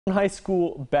High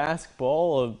school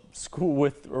basketball, a school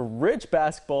with a rich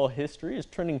basketball history, is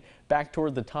trending back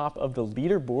toward the top of the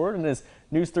leaderboard. And as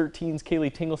News 13's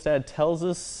Kaylee Tingelstad tells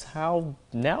us how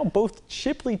now both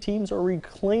Chipley teams are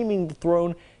reclaiming the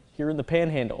throne here in the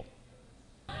Panhandle.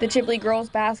 The Chipley girls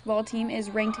basketball team is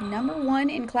ranked #1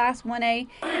 in Class 1A,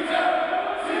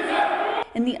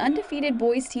 and the undefeated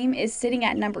boys team is sitting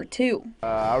at #2.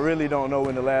 I really don't know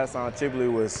when the last time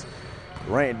Chipley was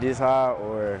ranked this high,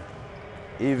 or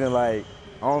even like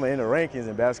only in the rankings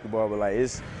in basketball, but like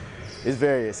it's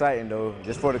very exciting though,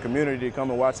 just for the community to come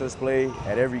and watch us play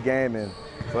at every game and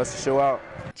for us to show out.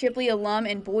 Chipley alum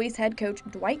and boys head coach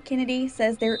Dwight Kennedy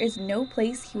says there is no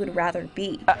place he would rather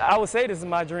be. I would say this is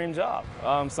my dream job.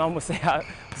 Some would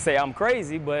say I'm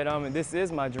crazy, but this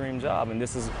is my dream job, and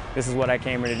this is what I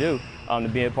came here to do, to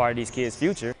be a part of these kids'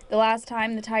 future. The last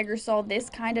time the Tigers saw this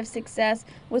kind of success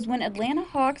was when Atlanta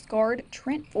Hawks guard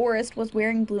Trent Forrest was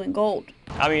wearing blue and gold.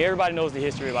 I mean, everybody knows the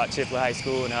history about Chipley High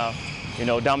School and how,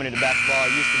 dominant the basketball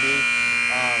used to be.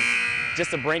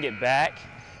 Just to bring it back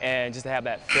and just to have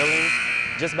that feeling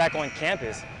just back on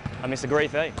campus, it's a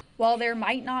great thing. While there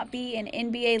might not be an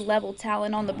NBA-level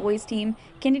talent on the boys team,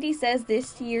 Kennedy says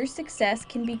this year's success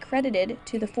can be credited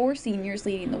to the 4 seniors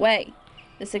leading the way.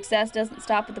 The success doesn't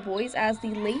stop with the boys, as the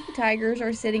Lady Tigers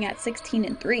are sitting at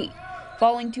 16-3,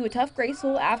 falling to a tough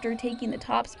Graceville after taking the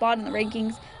top spot in the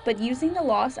rankings, but using the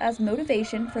loss as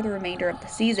motivation for the remainder of the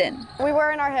season. We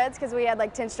were in our heads because we had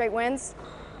like 10 straight wins.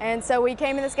 And so we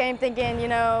came in this game thinking, you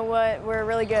know what, we're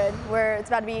really good. It's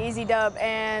about to be an easy dub,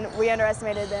 and we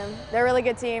underestimated them. They're a really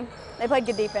good team. They played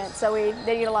good defense, so they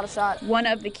didn't get a lot of shots. One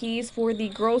of the keys for the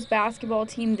girls basketball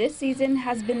team this season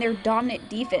has been their dominant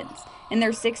defense. In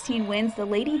their 16 wins, the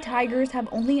Lady Tigers have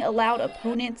only allowed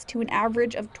opponents to an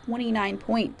average of 29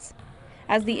 points.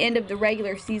 As the end of the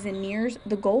regular season nears,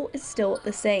 the goal is still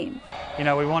the same. We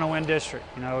want to win district.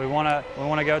 We want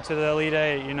to go to the Elite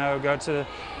Eight. Go to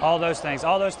all those things.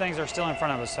 All those things are still in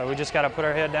front of us. So we just got to put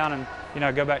our head down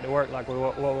and go back to work like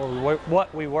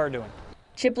what we were doing.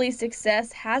 Chipley's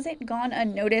success hasn't gone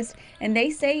unnoticed, and they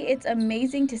say it's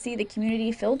amazing to see the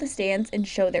community fill the stands and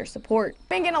show their support. We've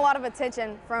been getting a lot of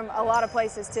attention from a lot of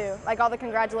places too, like all the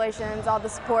congratulations, all the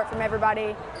support from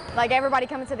everybody. Like everybody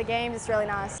coming to the games, it's really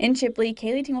nice. In Chipley,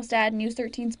 Kaylee Tingelstad, News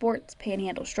 13 Sports,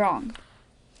 Panhandle Strong.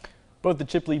 Both the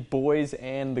Chipley boys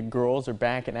and the girls are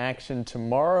back in action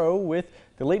tomorrow, with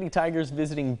the Lady Tigers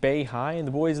visiting Bay High, and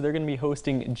the boys, they're going to be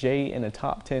hosting Jay in a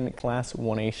top 10 Class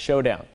 1A showdown.